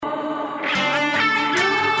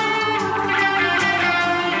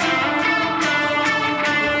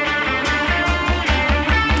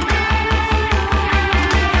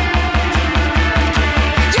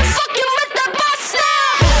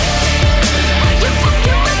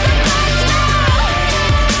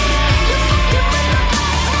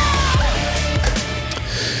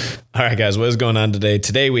right, guys, what is going on today?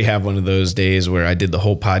 Today we have one of those days where I did the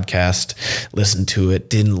whole podcast, listened to it,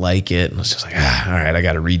 didn't like it, and was just like, all right, I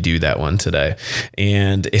got to redo that one today.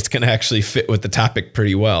 And it's going to actually fit with the topic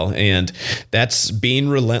pretty well. And that's being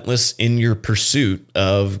relentless in your pursuit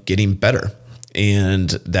of getting better. And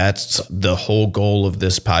that's the whole goal of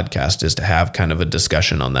this podcast, is to have kind of a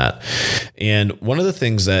discussion on that. And one of the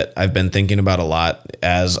things that I've been thinking about a lot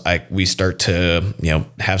as we start to,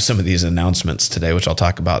 have some of these announcements today, which I'll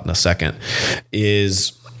talk about in a second,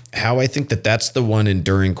 is how I think that that's the one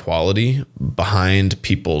enduring quality behind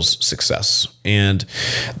people's success. And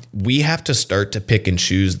we have to start to pick and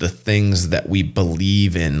choose the things that we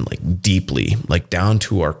believe in, like deeply, like down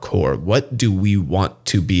to our core. What do we want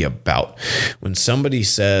to be about? When somebody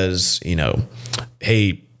says,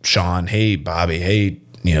 hey, Sean, hey, Bobby, hey,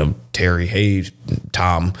 Terry, hey,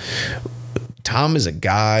 Tom is a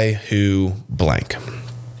guy who blank.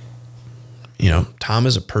 Tom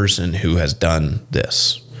is a person who has done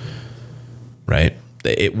this. Right?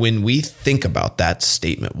 When we think about that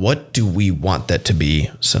statement, what do we want that to be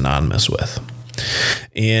synonymous with?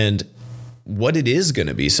 And what it is going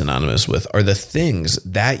to be synonymous with are the things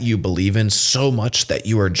that you believe in so much that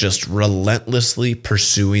you are just relentlessly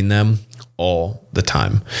pursuing them all the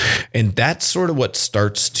time. And that's sort of what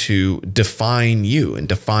starts to define you and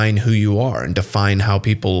define who you are and define how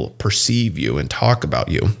people perceive you and talk about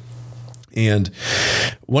you. And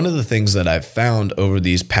one of the things that I've found over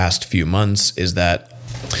these past few months is that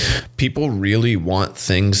people really want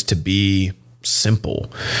things to be simple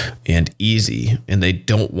and easy, and they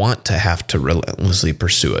don't want to have to relentlessly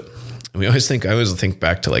pursue it. I always think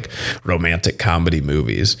back to like romantic comedy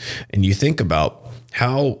movies, and you think about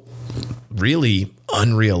how really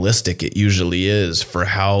unrealistic it usually is for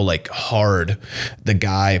how like hard the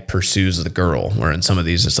guy pursues the girl, where in some of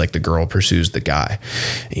these it's like the girl pursues the guy.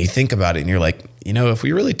 And you think about it and you're like, if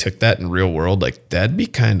we really took that in real world, like that'd be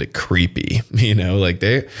kind of creepy, like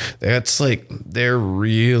they're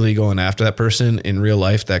really going after that person. In real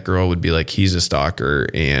life, that girl would be like, he's a stalker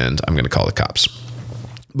and I'm going to call the cops.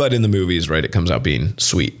 But in the movies, right, it comes out being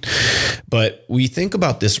sweet. But we think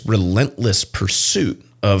about this relentless pursuit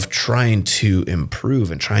of trying to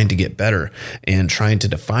improve and trying to get better and trying to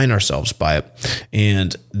define ourselves by it.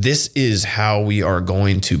 And this is how we are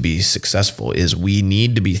going to be successful, is we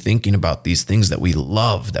need to be thinking about these things that we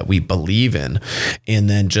love, that we believe in, and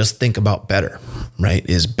then just think about better, right?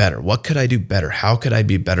 Is better. What could I do better? How could I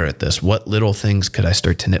be better at this? What little things could I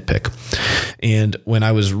start to nitpick? And when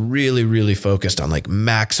I was really, really focused on like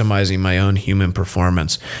maximizing my own human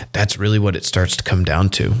performance, that's really what it starts to come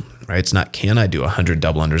down to. Right? It's not, can I do 100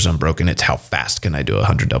 double unders unbroken? It's how fast can I do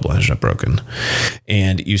 100 double unders unbroken?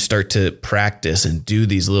 And you start to practice and do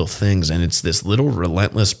these little things. And it's this little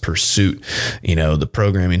relentless pursuit. The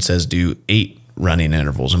programming says do 8 running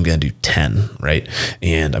intervals. I'm going to do 10, right?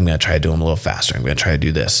 And I'm going to try to do them a little faster. I'm going to try to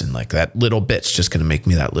do this. And like that little bit's just going to make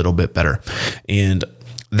me that little bit better. And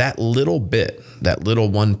that little bit, that little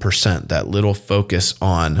 1%, that little focus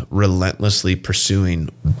on relentlessly pursuing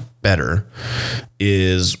better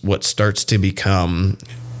is what starts to become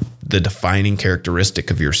the defining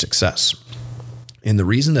characteristic of your success. And the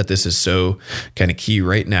reason that this is so kind of key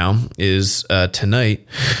right now is tonight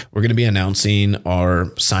we're going to be announcing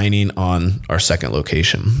our signing on our second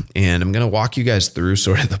location. And I'm going to walk you guys through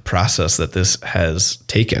sort of the process that this has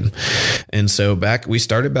taken. And so we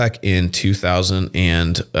started back in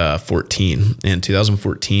 2014. And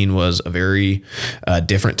 2014 was a very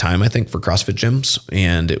different time, I think, for CrossFit gyms.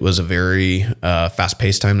 And it was a very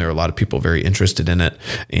fast-paced time. There were a lot of people very interested in it.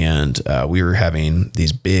 And we were having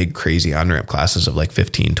these big, crazy on-ramp classes of like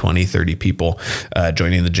 15, 20, 30 people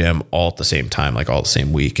joining the gym all at the same time, like all the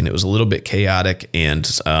same week. And it was a little bit chaotic. And,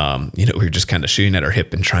 we were just kind of shooting at our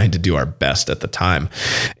hip and trying to do our best at the time.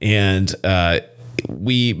 And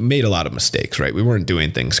we made a lot of mistakes, right? We weren't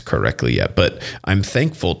doing things correctly yet, but I'm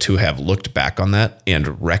thankful to have looked back on that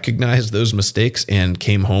and recognized those mistakes and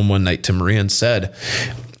came home one night to Maria and said,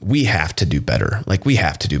 we have to do better. Like we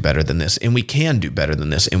have to do better than this, and we can do better than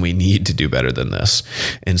this, and we need to do better than this.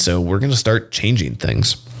 And so we're going to start changing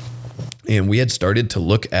things. And we had started to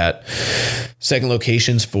look at second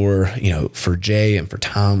locations for Jay and for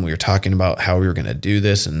Tom. We were talking about how we were going to do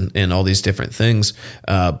this and all these different things.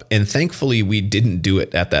 And thankfully we didn't do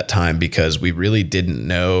it at that time because we really didn't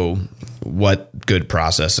know what good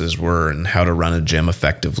processes were and how to run a gym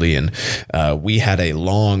effectively. And we had a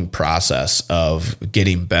long process of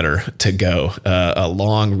getting better to go, a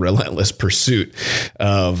long, relentless pursuit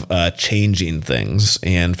of changing things.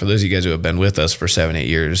 And for those of you guys who have been with us for 7-8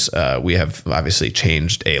 years, we have obviously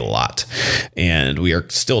changed a lot, and we are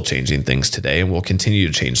still changing things today, and we'll continue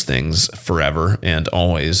to change things forever and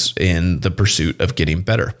always in the pursuit of getting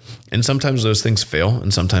better. And sometimes those things fail,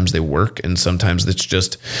 and sometimes they work, and sometimes it's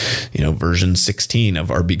just, version 16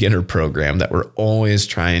 of our beginner program that we're always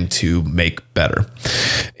trying to make better.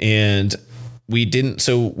 And we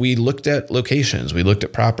looked at locations, we looked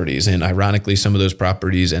at properties, and ironically, some of those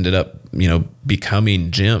properties ended up,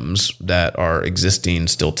 becoming gyms that are existing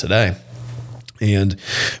still today. And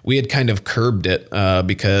we had kind of curbed it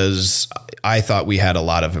because I thought we had a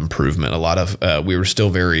lot of improvement, we were still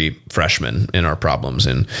very freshmen in our problems.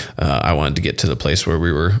 And I wanted to get to the place where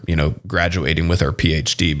we were, graduating with our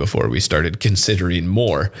PhD before we started considering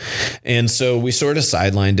more. And so we sort of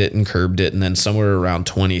sidelined it and curbed it. And then somewhere around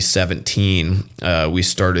 2017, we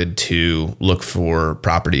started to look for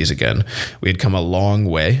properties again. We had come a long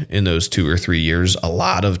way in those 2 or 3 years, a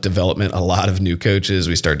lot of development, a lot of new coaches.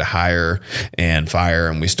 We started to hire and fire,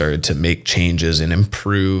 and we started to make changes and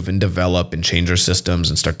improve and develop and change our systems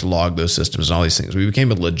and start to log those systems and all these things. We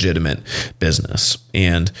became a legitimate business.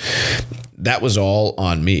 And that was all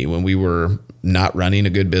on me. When we were not running a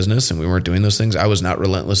good business and we weren't doing those things, I was not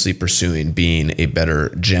relentlessly pursuing being a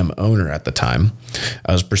better gym owner at the time.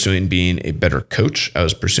 I was pursuing being a better coach. I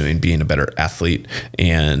was pursuing being a better athlete.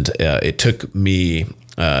 And it took me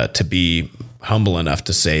to be humble enough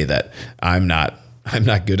to say that I'm not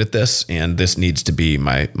good at this, and this needs to be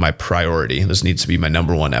my priority. This needs to be my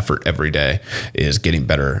number one effort every day, is getting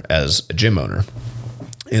better as a gym owner.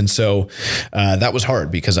 And so that was hard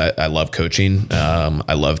because I love coaching.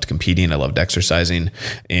 I loved competing. I loved exercising.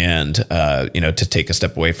 And, to take a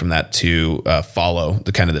step away from that to follow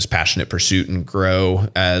the kind of this passionate pursuit and grow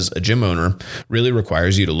as a gym owner really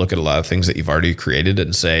requires you to look at a lot of things that you've already created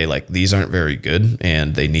and say, like, these aren't very good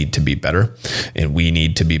and they need to be better, and we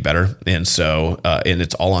need to be better. And so, and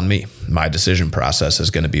it's all on me. My decision process is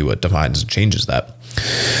going to be what defines and changes that.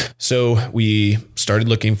 So we started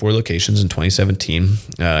looking for locations in 2017.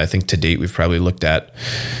 I think to date, we've probably looked at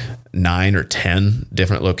 9 or 10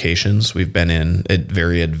 different locations. We've been in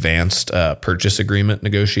very advanced purchase agreement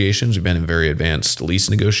negotiations. We've been in very advanced lease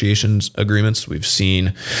negotiations agreements. We've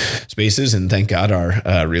seen spaces, and thank God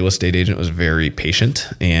our real estate agent was very patient,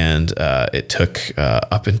 and it took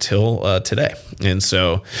up until today. And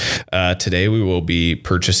so today we will be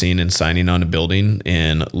purchasing and signing on a building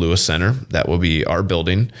in Lewis Center. That will be our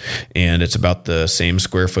building, and it's about the same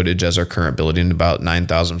square footage as our current building, about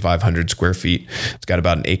 9,500 square feet. It's got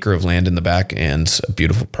about an acre of land in the back and a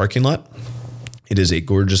beautiful parking lot. It is a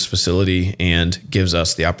gorgeous facility and gives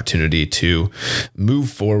us the opportunity to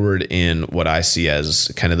move forward in what I see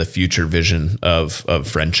as kind of the future vision of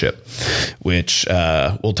friendship, which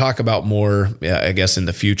we'll talk about more, I guess, in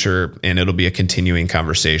the future, and it'll be a continuing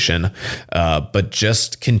conversation, but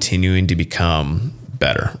just continuing to become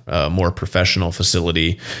better, a more professional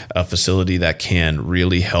facility, a facility that can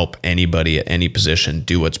really help anybody at any position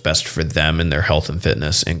do what's best for them in their health and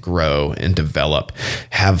fitness, and grow and develop,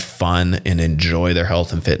 have fun and enjoy their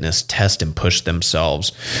health and fitness, test and push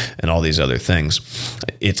themselves, and all these other things.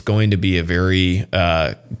 It's going to be a very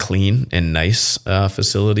clean and nice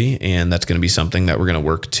facility, and that's going to be something that we're going to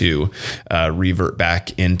work to revert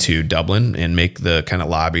back into Dublin and make the kind of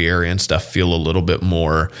lobby area and stuff feel a little bit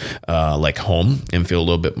more like home, and feel a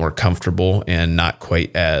little bit more comfortable and not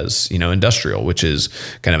quite as, industrial, which is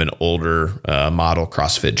kind of an older model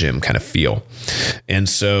CrossFit gym kind of feel. And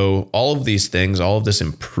so all of these things, all of this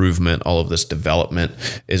improvement, all of this development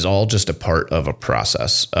is all just a part of a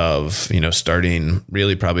process of, starting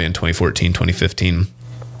really probably in 2014, 2015,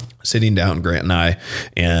 sitting down, Grant and I,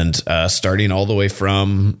 and starting all the way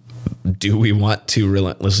from, do we want to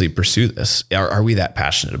relentlessly pursue this? Are we that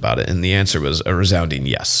passionate about it? And the answer was a resounding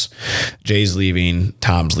yes. Jay's leaving,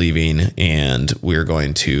 Tom's leaving, and we're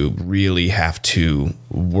going to really have to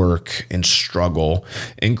work and struggle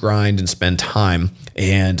and grind and spend time.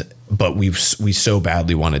 But we so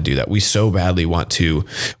badly want to do that. We so badly want to,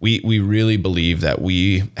 we really believe that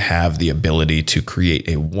we have the ability to create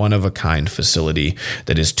a one-of-a-kind facility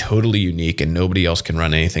that is totally unique and nobody else can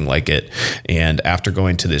run anything like it. And after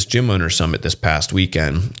going to this gym owner summit this past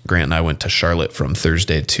weekend, Grant and I went to Charlotte from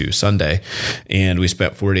Thursday to Sunday, and we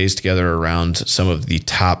spent 4 days together around some of the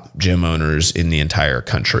top gym owners in the entire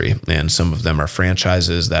country. And some of them are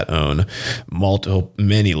franchises that own multiple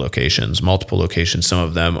locations. Some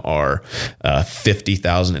of them are are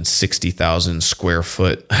 50,000 and 60,000 square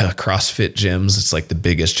foot CrossFit gyms. It's like the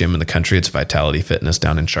biggest gym in the country. It's Vitality Fitness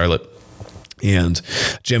down in Charlotte. And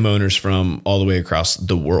gym owners from all the way across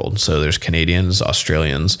the world. So there's Canadians,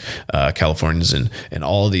 Australians, Californians, and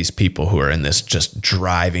all of these people who are in this just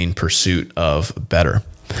driving pursuit of better.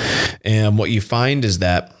 And what you find is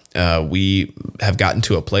that we have gotten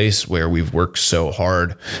to a place where we've worked so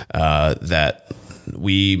hard that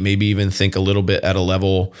we maybe even think a little bit at a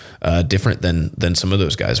level different than some of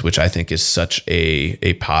those guys, which I think is such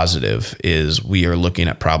a positive. Is we are looking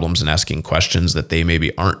at problems and asking questions that they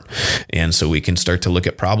maybe aren't, and so we can start to look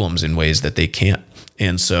at problems in ways that they can't.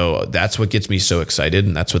 And so that's what gets me so excited,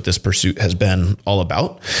 and that's what this pursuit has been all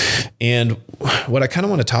about. And what I kind of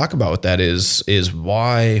want to talk about with that is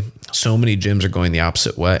why so many gyms are going the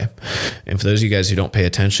opposite way. And for those of you guys who don't pay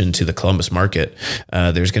attention to the Columbus market,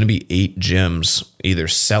 there's going to be 8 gyms either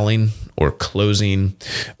selling or closing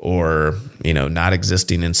or, not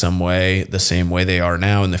existing in some way, the same way they are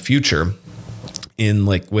now in the future, in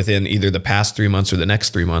like within either the past 3 months or the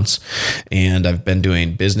next 3 months. And I've been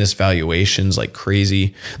doing business valuations like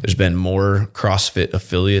crazy. There's been more CrossFit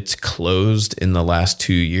affiliates closed in the last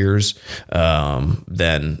 2 years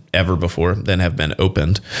than ever before, than have been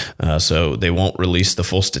opened. So they won't release the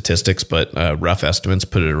full statistics, but rough estimates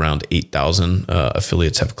put it around 8,000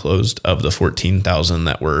 affiliates have closed of the 14,000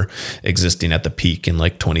 that were existing at the peak in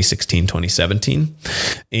like 2016, 2017.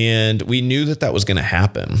 And we knew that was going to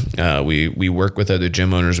happen. We work with other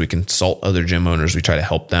gym owners, we consult other gym owners, we try to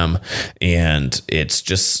help them. And it's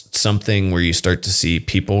just something where you start to see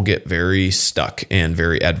people get very stuck and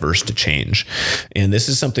very adverse to change. And this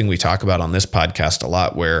is something we talk about on this podcast a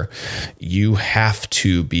lot, where you have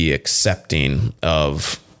to be accepting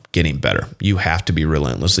of getting better. You have to be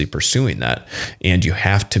relentlessly pursuing that. And you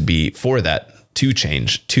have to be for that. To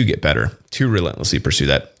change, to get better, to relentlessly pursue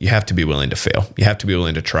that, you have to be willing to fail. You have to be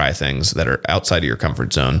willing to try things that are outside of your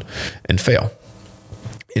comfort zone and fail.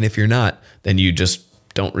 And if you're not, then you just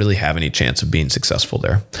don't really have any chance of being successful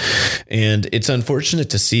there. And it's unfortunate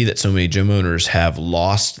to see that so many gym owners have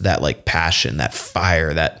lost that like passion, that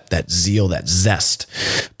fire, that zeal, that zest.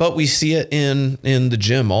 But we see it in the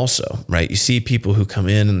gym also, right? You see people who come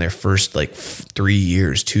in their first like 3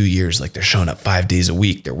 years, 2 years, like they're showing up 5 days a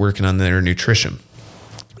week. They're working on their nutrition.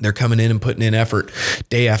 They're coming in and putting in effort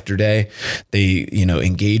day after day. They,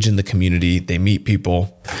 engage in the community. They meet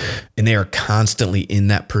people, and they are constantly in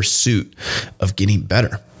that pursuit of getting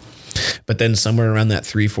better. But then somewhere around that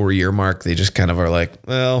 3-4 year mark, they just kind of are like,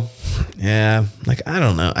 well, yeah, like, I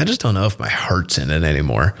don't know. I just don't know if my heart's in it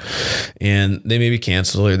anymore. And they maybe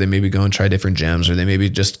cancel, or they maybe go and try different gyms, or they maybe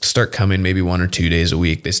just start coming maybe 1 or 2 days a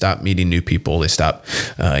week. They stop meeting new people. They stop,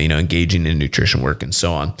 engaging in nutrition work and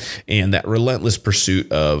so on. And that relentless pursuit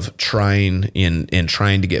of trying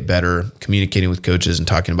to get better, communicating with coaches and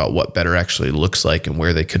talking about what better actually looks like and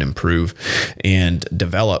where they could improve and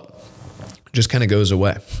develop just kind of goes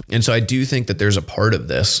away. And so I do think that there's a part of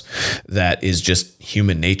this that is just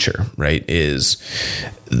human nature, right?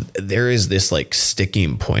 There is this like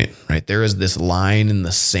sticking point, right? There is this line in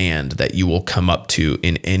the sand that you will come up to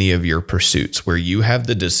in any of your pursuits where you have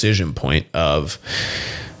the decision point of,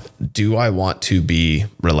 do I want to be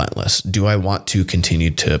relentless? Do I want to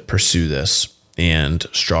continue to pursue this and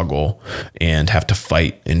struggle and have to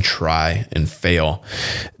fight and try and fail?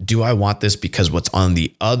 Do I want this because what's on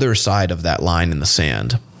the other side of that line in the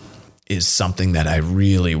sand is something that I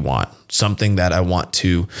really want, something that I want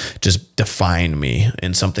to just define me,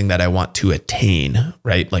 and something that I want to attain,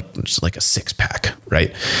 right? Like just like a 6-pack,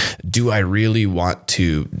 right? Do I really want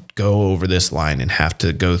to go over this line and have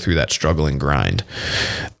to go through that struggle and grind?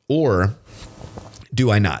 Or do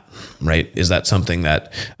I not, right? Is that something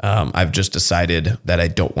that I've just decided that I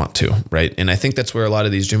don't want to, right? And I think that's where a lot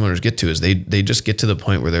of these gym owners get to, is they just get to the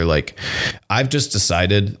point where they're like, I've just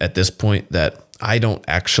decided at this point that I don't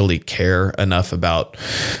actually care enough about,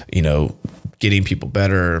 getting people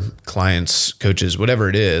better, clients, coaches, whatever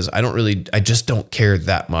it is. I just don't care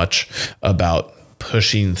that much about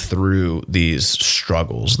pushing through these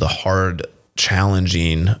struggles, the hard,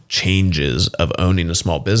 challenging changes of owning a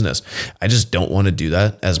small business. I just don't want to do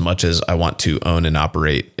that as much as I want to own and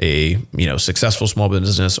operate a, successful small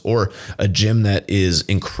business or a gym that is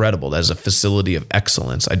incredible, that is a facility of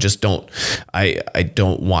excellence. I just don't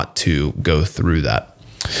want to go through that.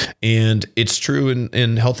 And it's true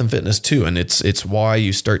in health and fitness too. And it's why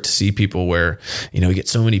you start to see people where, you get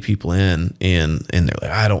so many people in and they're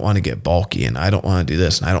like, I don't want to get bulky and I don't want to do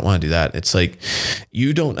this and I don't want to do that. It's like,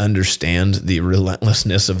 you don't understand the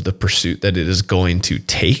relentlessness of the pursuit that it is going to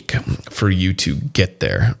take for you to get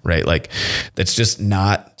there, right? Like, that's just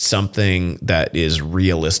not something that is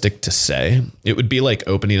realistic to say. It would be like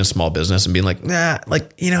opening a small business and being like,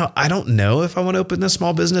 I don't know if I want to open this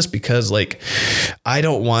small business because like, I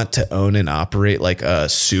don't want to own and operate like a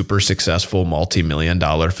super successful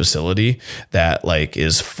multi-million-dollar facility that like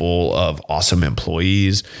is full of awesome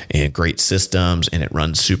employees and great systems and it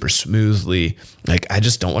runs super smoothly. Like, I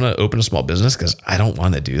just don't want to open a small business because I don't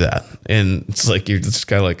want to do that. And it's like, you're just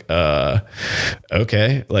kind of like,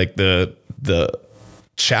 okay, like the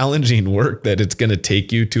challenging work that it's going to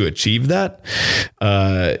take you to achieve that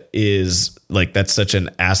is like, that's such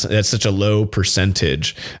a low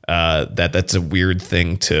percentage that's a weird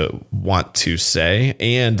thing to want to say.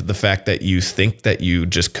 And the fact that you think that you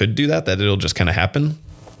just could do that it'll just kind of happen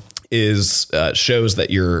is shows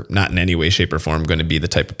that you're not in any way, shape, or form going to be the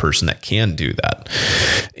type of person that can do that.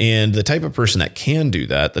 And the type of person that can do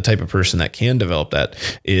that, the type of person that can develop that,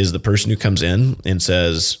 is the person who comes in and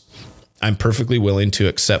says, I'm perfectly willing to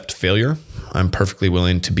accept failure. I'm perfectly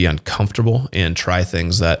willing to be uncomfortable and try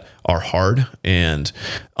things that are hard and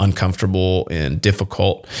uncomfortable and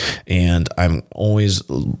difficult. And I'm always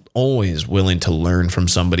willing to learn from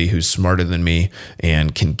somebody who's smarter than me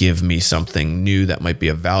and can give me something new that might be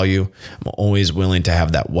of value. I'm always willing to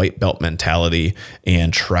have that white belt mentality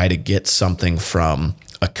and try to get something from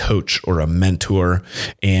a coach or a mentor.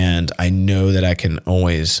 And I know that I can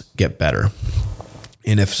always get better.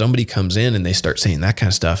 And if somebody comes in and they start saying that kind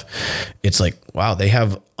of stuff, it's like, wow, they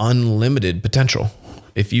have unlimited potential.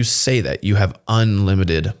 If you say that, you have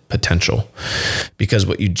unlimited potential, because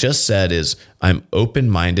what you just said is, I'm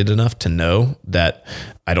open-minded enough to know that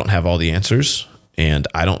I don't have all the answers and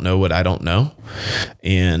I don't know what I don't know.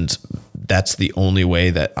 And that's the only way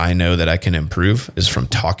that I know that I can improve, is from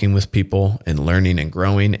talking with people and learning and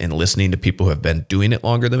growing and listening to people who have been doing it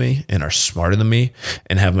longer than me and are smarter than me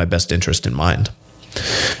and have my best interest in mind.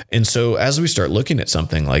 And so as we start looking at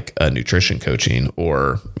something like nutrition coaching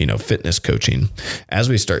or, fitness coaching, as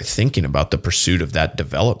we start thinking about the pursuit of that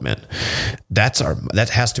development, that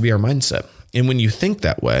has to be our mindset. And when you think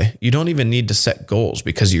that way, you don't even need to set goals,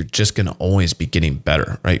 because you're just going to always be getting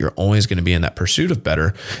better, right? You're always going to be in that pursuit of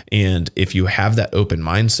better. And if you have that open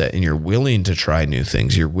mindset and you're willing to try new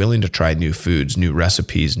things, you're willing to try new foods, new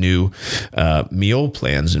recipes, new meal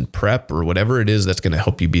plans and prep, or whatever it is that's going to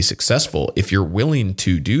help you be successful, if you're willing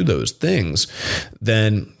to do those things,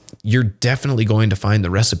 then you're definitely going to find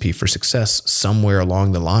the recipe for success somewhere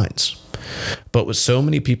along the lines. But what so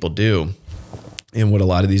many people do, and what a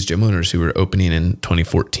lot of these gym owners who were opening in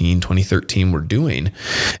 2014, 2013 were doing,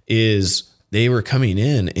 is they were coming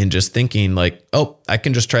in and just thinking like, oh, I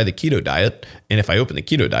can just try the keto diet. And if I open the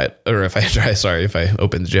keto diet, or if I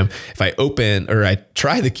open the gym, if I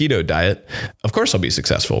try the keto diet, of course I'll be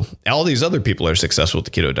successful. All these other people are successful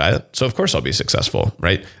with the keto diet, so of course I'll be successful,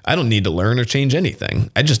 right? I don't need to learn or change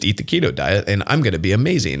anything. I just eat the keto diet and I'm going to be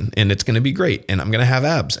amazing and it's going to be great and I'm going to have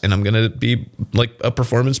abs and I'm going to be like a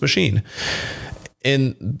performance machine.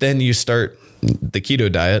 And then you start the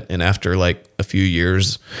keto diet, and after like a few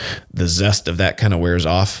years, the zest of that kind of wears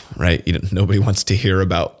off, right? Nobody wants to hear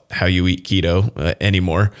about how you eat keto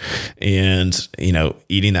anymore. And,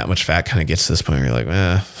 eating that much fat kind of gets to this point where you're like,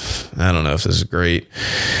 I don't know if this is great.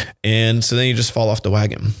 And so then you just fall off the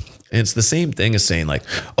wagon. And it's the same thing as saying like,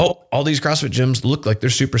 oh, all these CrossFit gyms look like they're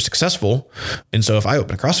super successful. And so if I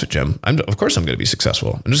open a CrossFit gym, of course I'm going to be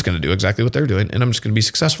successful. I'm just going to do exactly what they're doing and I'm just going to be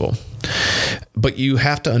successful. But you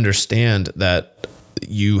have to understand that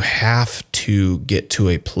you have to get to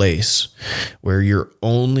a place where your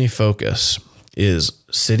only focus is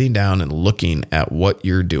sitting down and looking at what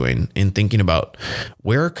you're doing and thinking about,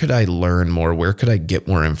 where could I learn more? Where could I get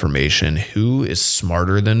more information? Who is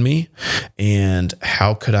smarter than me? And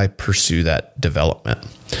how could I pursue that development?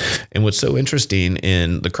 And what's so interesting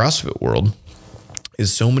in the CrossFit world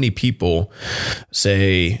is so many people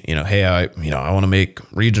say, hey, I want to make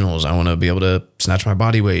regionals. I want to be able to snatch my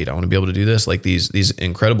body weight. I want to be able to do this, like these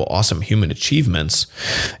incredible, awesome human achievements.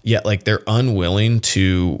 Yet like they're unwilling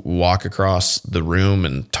to walk across the room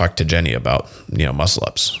and talk to Jenny about, muscle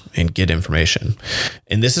ups and get information.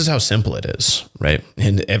 And this is how simple it is, right?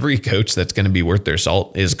 And every coach that's going to be worth their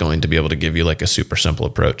salt is going to be able to give you like a super simple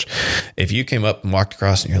approach. If you came up and walked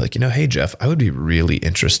across and you're like, hey, Jeff, I would be really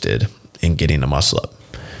interested in getting a muscle up.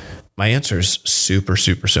 My answer is super,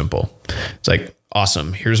 super simple. It's like,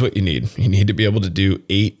 awesome. Here's what you need. You need to be able to do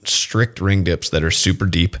 8 strict ring dips that are super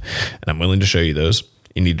deep. And I'm willing to show you those.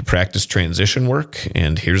 You need to practice transition work.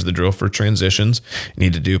 And here's the drill for transitions. You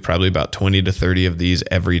need to do probably about 20 to 30 of these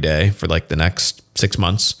every day for like the next 6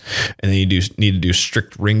 months. And then you need to do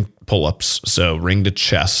strict ring pull-ups. So ring to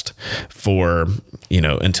chest for,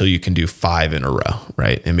 until you can do 5 in a row,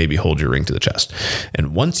 right? And maybe hold your ring to the chest.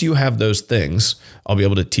 And once you have those things, I'll be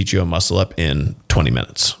able to teach you a muscle up in 20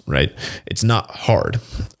 minutes, right? It's not hard.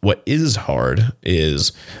 What is hard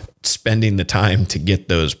is spending the time to get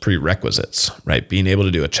those prerequisites, right? Being able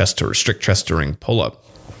to do a strict chest to ring pull up,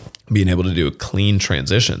 being able to do clean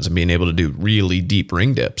transitions, and being able to do really deep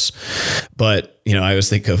ring dips. But, I always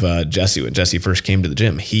think of Jesse. When Jesse first came to the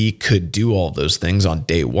gym, he could do all those things on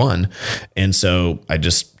day one. And so I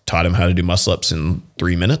just taught him how to do muscle ups in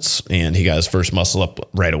 3 minutes, and he got his first muscle up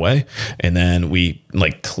right away. And then we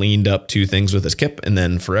cleaned up 2 things with his kip, and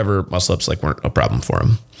then forever muscle ups weren't a problem for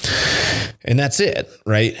him. And that's it,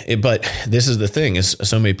 right? But this is the thing, is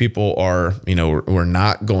so many people are, we're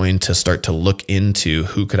not going to start to look into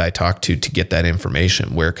who could I talk to get that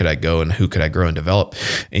information? Where could I go and who could I grow and develop?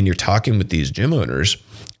 And you're talking with these gym owners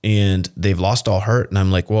and they've lost all heart. And I'm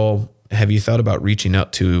like, well, have you thought about reaching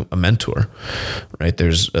out to a mentor, right?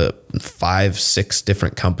 There's 5, 6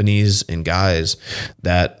 different companies and guys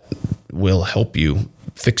that will help you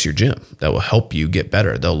fix your gym, that will help you get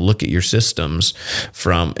better. They'll look at your systems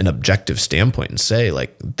from an objective standpoint and say,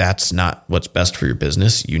 that's not what's best for your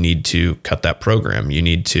business. You need to cut that program. You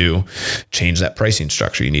need to change that pricing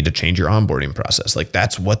structure. You need to change your onboarding process.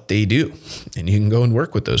 That's what they do. And you can go and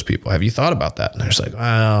work with those people. Have you thought about that? And they're just like,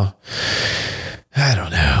 well, I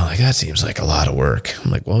don't know. That seems like a lot of work.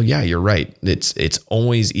 I'm like, well, yeah, you're right. It's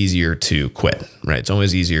always easier to quit, right? It's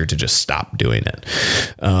always easier to just stop doing it.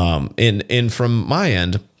 And from my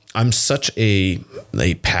end, I'm such a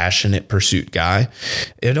passionate pursuit guy.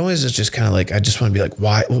 It always is just kind of I just want to be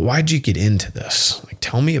why'd you get into this?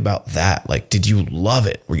 Tell me about that. Did you love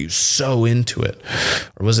it? Were you so into it?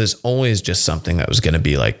 Or was this always just something that was going to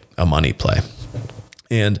be a money play?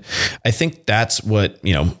 And I think that's what,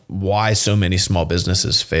 why so many small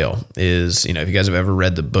businesses fail is, if you guys have ever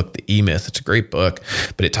read the book, The E-Myth, it's a great book,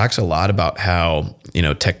 but it talks a lot about how,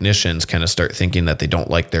 technicians kind of start thinking that they don't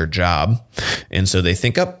like their job. And so they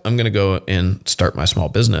think, I'm going to go and start my small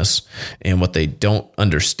business. And what they don't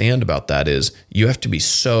understand about that is you have to be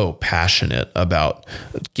so passionate about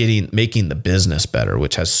making the business better,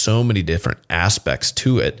 which has so many different aspects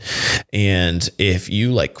to it. And if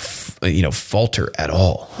you falter at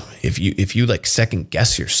all, if you second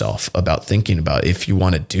guess yourself about thinking about if you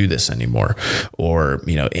want to do this anymore, or,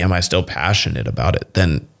 am I still passionate about it?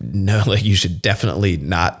 Then no, you should definitely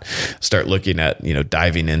not start looking at,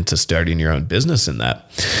 diving into starting your own business in that.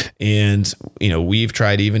 And, we've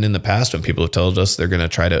tried even in the past when people have told us they're going to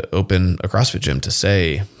try to open a CrossFit gym to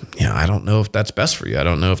say, I don't know if that's best for you. I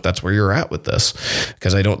don't know if that's where you're at with this,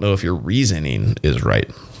 because I don't know if your reasoning is right.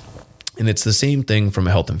 And it's the same thing from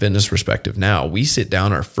a health and fitness perspective. Now, we sit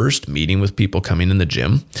down, our first meeting with people coming in the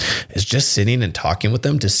gym is just sitting and talking with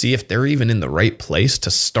them to see if they're even in the right place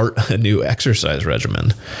to start a new exercise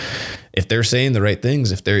regimen. If they're saying the right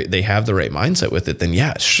things, if they have the right mindset with it, then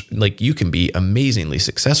yeah, you can be amazingly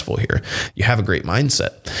successful here. You have a great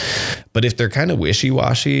mindset. But if they're kind of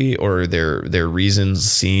wishy-washy, or their reasons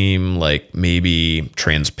seem maybe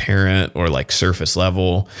transparent or surface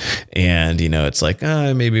level, and it's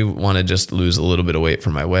I maybe want to just lose a little bit of weight for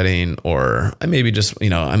my wedding, or I maybe just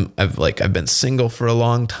I've been single for a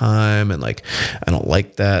long time, and I don't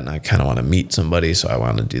like that, and I kind of want to meet somebody, so I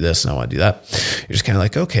want to do this and I want to do that. You're just kind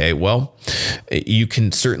of okay, well, you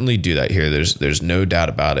can certainly do that here. There's no doubt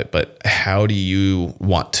about it. But how do you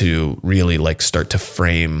want to really start to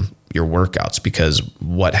frame your workouts? Because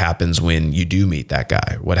what happens when you do meet that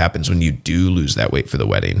guy? What happens when you do lose that weight for the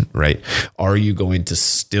wedding, right? Are you going to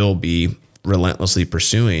still be relentlessly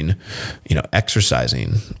pursuing,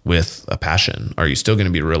 exercising with a passion? Are you still going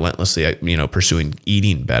to be relentlessly, pursuing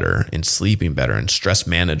eating better and sleeping better and stress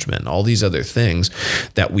management, all these other things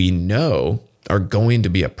that we know are going to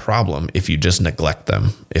be a problem if you just neglect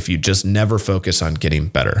them, if you just never focus on getting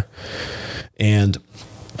better? And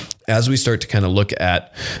as we start to kind of look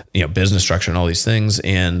at, business structure and all these things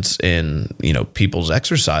and people's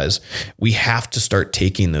exercise, we have to start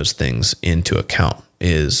taking those things into account.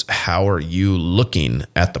 Is how are you looking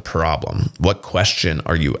at the problem? What question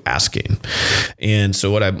are you asking? And so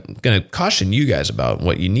what I'm going to caution you guys about,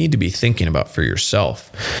 what you need to be thinking about for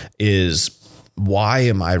yourself is, why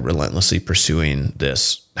am I relentlessly pursuing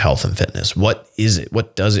this health and fitness? What is it?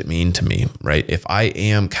 What does it mean to me, right? If I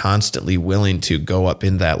am constantly willing to go up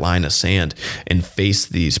in that line of sand and face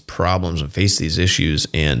these problems and face these issues,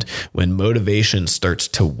 and when motivation starts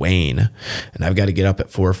to wane and I've got to get up at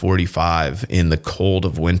 4:45 in the cold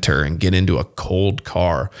of winter and get into a cold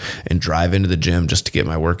car and drive into the gym just to get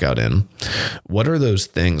my workout in, what are those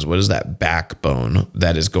things? What is that backbone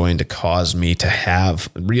that is going to cause me to have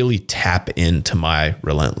really tap into my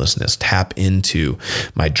relentlessness, tap into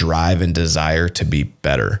my drive and desire to be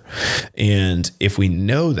better? And if we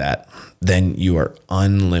know that, then you are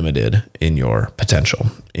unlimited in your potential.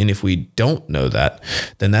 And if we don't know that,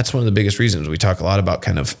 then that's one of the biggest reasons we talk a lot about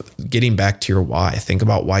kind of getting back to your why. Think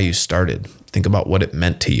about why you started. Think about what it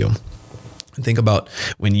meant to you. Think about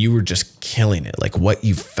when you were just killing it, like what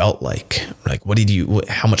you felt like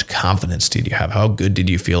how much confidence did you have? How good did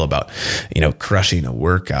you feel about, crushing a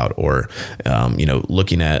workout, or,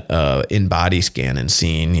 looking at InBody scan and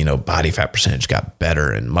seeing, body fat percentage got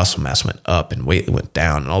better and muscle mass went up and weight went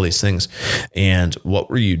down and all these things. And what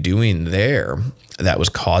were you doing there that was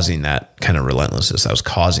causing that kind of relentlessness, that was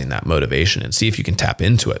causing that motivation? And see if you can tap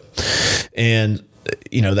into it. And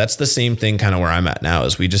that's the same thing kind of where I'm at now.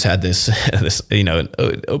 Is we just had this,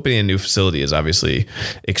 opening a new facility is obviously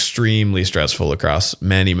extremely stressful across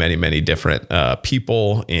many, many, many different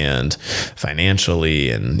people, and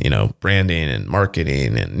financially, and, branding and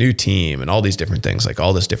marketing and new team and all these different things, like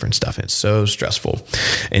all this different stuff. And it's so stressful.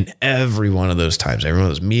 And every one of those times, every one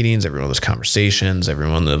of those meetings, every one of those conversations,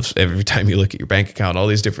 every time you look at your bank account, all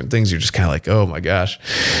these different things, you're just kind of like, oh my gosh,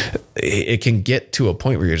 it can get to a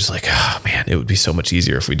point where you're just like, oh man, it would be so much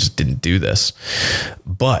easier if we just didn't do this.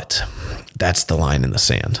 But that's the line in the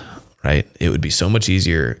sand, right? It would be so much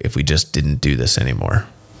easier if we just didn't do this anymore.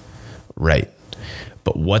 Right.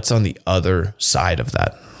 But what's on the other side of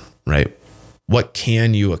that, right? What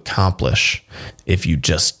can you accomplish if you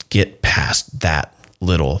just get past that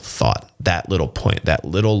little thought, that little point, that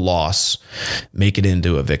little loss, make it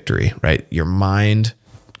into a victory, right? Your mind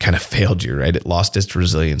kind of failed you, right? It lost its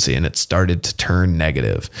resiliency and it started to turn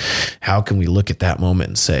negative. How can we look at that moment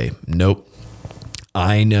and say, nope,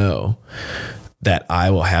 I know that I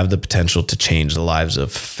will have the potential to change the lives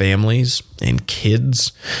of families and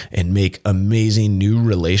kids and make amazing new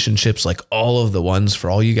relationships, like all of the ones, for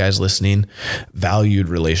all you guys listening, valued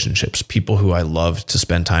relationships, people who I love to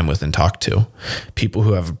spend time with and talk to, people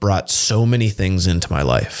who have brought so many things into my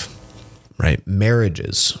life. Right?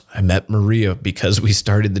 Marriages. I met Maria because we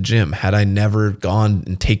started the gym. Had I never gone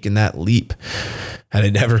and taken that leap, had I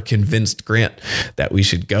never convinced Grant that we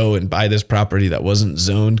should go and buy this property that wasn't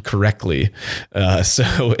zoned correctly,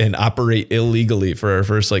 and operate illegally for our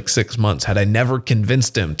first 6 months, had I never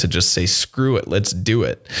convinced him to just say, screw it, let's do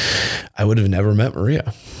it, I would have never met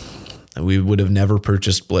Maria. We would have never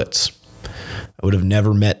purchased Blitz. I would have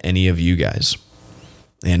never met any of you guys.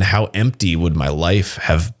 And how empty would my life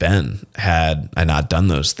have been had I not done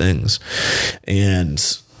those things? And,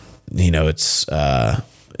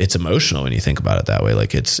 it's emotional when you think about it that way.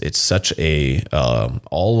 Like it's such a,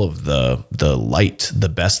 all of the light, the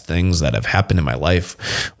best things that have happened in my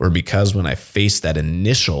life were because when I faced that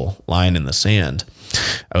initial line in the sand,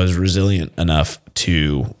 I was resilient enough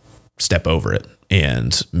to step over it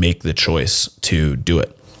and make the choice to do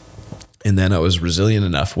it. And then I was resilient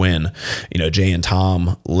enough when, Jay and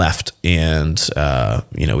Tom left and,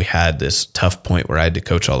 we had this tough point where I had to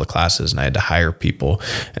coach all the classes and I had to hire people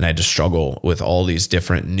and I had to struggle with all these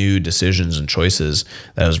different new decisions and choices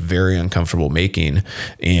that I was very uncomfortable making,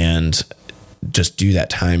 and just do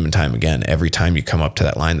that time and time again. Every time you come up to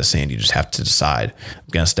that line in the sand, you just have to decide,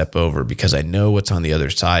 I'm going to step over because I know what's on the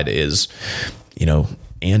other side is,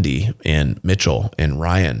 Andy and Mitchell and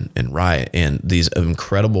Ryan and these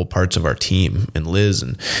incredible parts of our team, and Liz,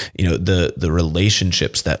 and the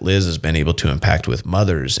relationships that Liz has been able to impact with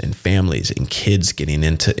mothers and families and kids getting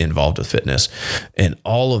involved with fitness. And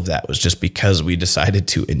all of that was just because we decided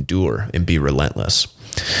to endure and be relentless.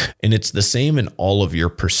 And it's the same in all of your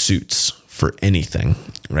pursuits for anything,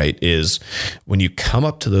 right? Is when you come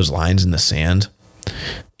up to those lines in the sand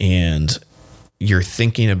and you're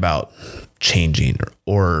thinking about changing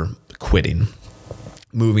or quitting,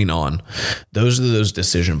 moving on, those are those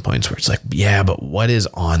decision points where it's like, yeah, but what is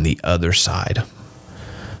on the other side,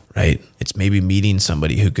 right? It's maybe meeting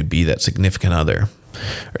somebody who could be that significant other,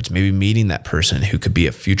 or it's maybe meeting that person who could be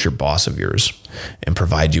a future boss of yours and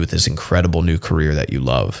provide you with this incredible new career that you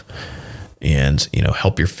love, and,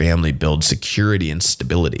 help your family build security and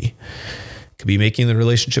stability. Could be making the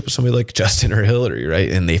relationship with somebody like Justin or Hillary, right?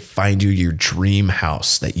 And they find you your dream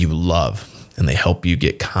house that you love. and they help you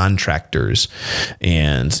get contractors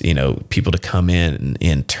and, people to come in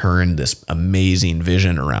and turn this amazing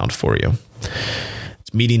vision around for you.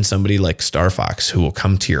 It's meeting somebody like Star Fox who will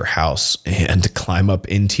come to your house and climb up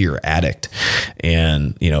into your attic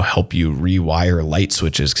and, help you rewire light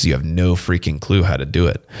switches because you have no freaking clue how to do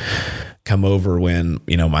it. Come over when,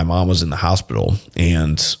 my mom was in the hospital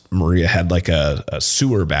and Maria had like a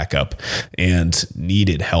sewer backup and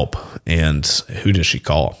needed help. And who does she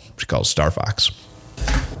call? She calls Star Fox.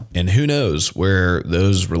 And who knows where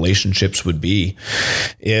those relationships would be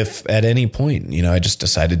if at any point, I just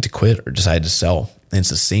decided to quit or decided to sell. And it's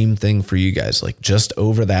the same thing for you guys, like just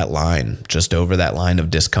over that line of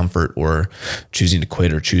discomfort or choosing to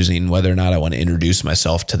quit or choosing whether or not I want to introduce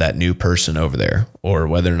myself to that new person over there, or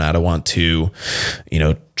whether or not I want to,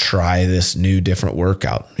 try this new different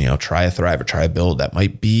workout, try a Thrive or try a Build. That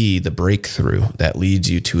might be the breakthrough that leads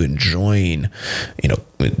you to enjoying,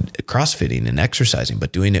 CrossFitting and exercising,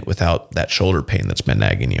 but doing it without that shoulder pain that's been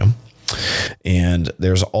nagging you. And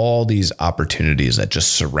there's all these opportunities that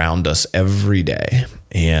just surround us every day.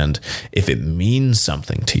 And if it means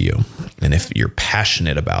something to you, and if you're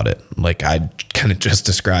passionate about it, like I kind of just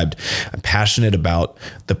described, I'm passionate about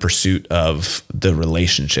the pursuit of the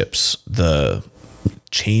relationships, the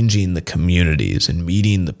changing the communities and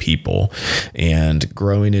meeting the people and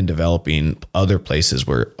growing and developing other places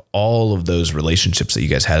where all of those relationships that you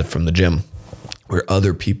guys had from the gym, where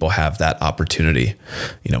other people have that opportunity,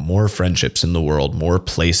 more friendships in the world, more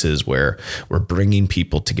places where we're bringing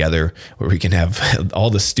people together, where we can have all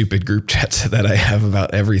the stupid group chats that I have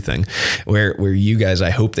about everything, where you guys, I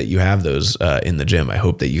hope that you have those in the gym. I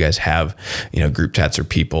hope that you guys have, group chats or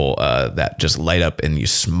people that just light up and you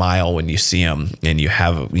smile when you see them and you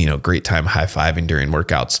have, great time high-fiving during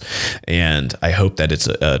workouts. And I hope that it's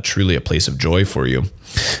truly a place of joy for you.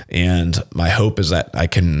 And my hope is that I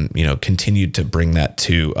can, continue to bring that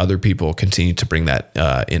to other people, continue to bring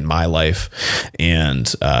that in my life. And,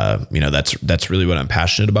 that's really what I'm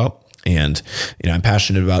passionate about. And, I'm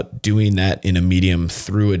passionate about doing that in a medium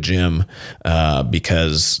through a gym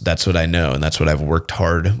because that's what I know. And that's what I've worked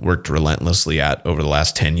relentlessly at over the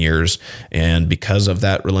last 10 years. And because of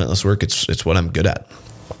that relentless work, it's what I'm good at.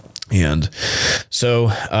 And so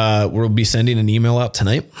we'll be sending an email out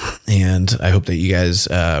tonight, and I hope that you guys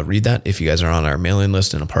read that. If you guys are on our mailing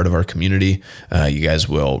list and a part of our community, you guys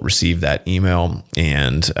will receive that email,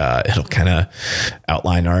 and it'll kind of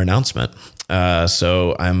outline our announcement.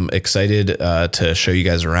 So I'm excited to show you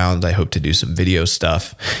guys around. I hope to do some video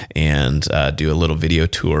stuff and do a little video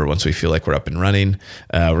tour once we feel like we're up and running.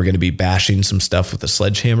 We're going to be bashing some stuff with a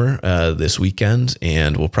sledgehammer this weekend,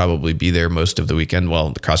 and we'll probably be there most of the weekend.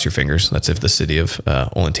 Well, cross your fingers. That's if the city of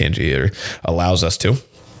Olentangy allows us to.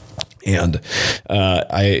 And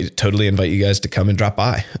I totally invite you guys to come and drop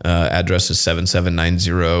by. Address is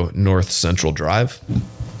 7790 North Central Drive,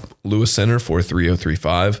 Lewis Center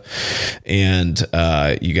 43035. And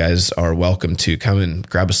you guys are welcome to come and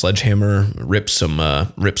grab a sledgehammer, rip some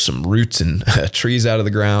roots and trees out of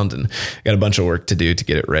the ground, and got a bunch of work to do to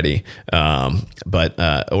get it ready.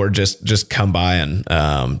 Or just come by and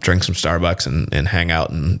drink some Starbucks and hang out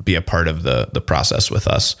and be a part of the process with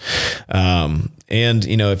us. And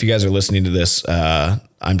if you guys are listening to this,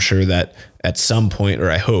 I'm sure that at some point,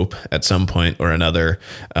 or I hope at some point or another,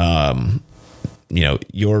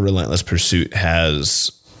 your relentless pursuit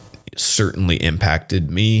has certainly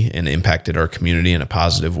impacted me and impacted our community in a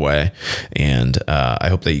positive way. And I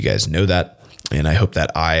hope that you guys know that. And I hope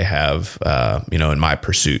that I have, in my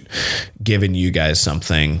pursuit, given you guys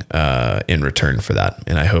something in return for that.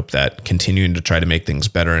 And I hope that continuing to try to make things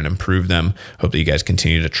better and improve them, hope that you guys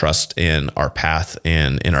continue to trust in our path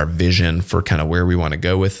and in our vision for kind of where we want to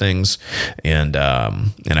go with things. And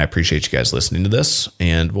I appreciate you guys listening to this.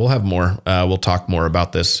 And we'll have more. We'll talk more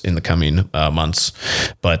about this in the coming months.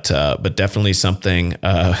 But definitely something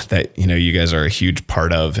that you guys are a huge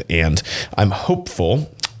part of. And I'm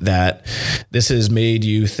hopeful that this has made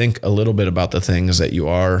you think a little bit about the things that you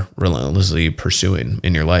are relentlessly pursuing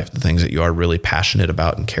in your life, the things that you are really passionate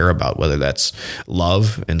about and care about, whether that's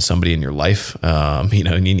love and somebody in your life, and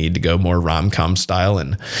you need to go more rom-com style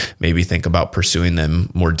and maybe think about pursuing them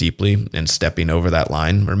more deeply and stepping over that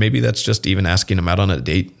line. Or maybe that's just even asking them out on a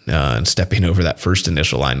date and stepping over that first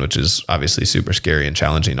initial line, which is obviously super scary and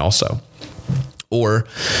challenging also. Or,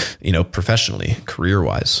 professionally,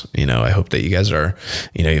 career-wise, I hope that you guys are,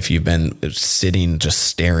 if you've been sitting, just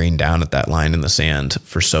staring down at that line in the sand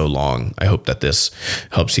for so long, I hope that this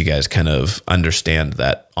helps you guys kind of understand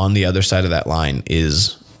that on the other side of that line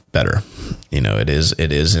is better. It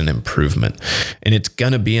is an improvement, and it's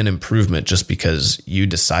going to be an improvement just because you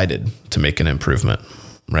decided to make an improvement.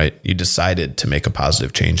 right? You decided to make a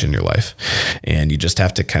positive change in your life, and you just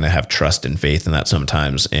have to kind of have trust and faith in that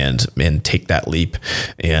sometimes, and take that leap,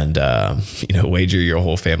 and wager your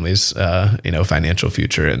whole family's financial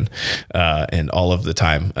future and all of the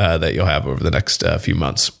time that you'll have over the next few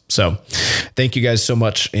months. So thank you guys so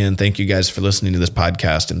much. And thank you guys for listening to this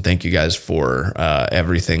podcast. And thank you guys for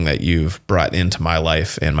everything that you've brought into my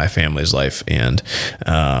life and my family's life. And,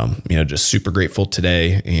 just super grateful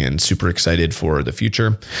today and super excited for the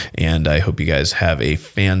future. And I hope you guys have a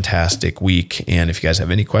fantastic week. And if you guys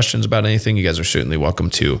have any questions about anything, you guys are certainly welcome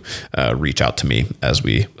to reach out to me as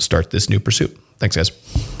we start this new pursuit. Thanks,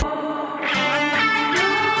 guys.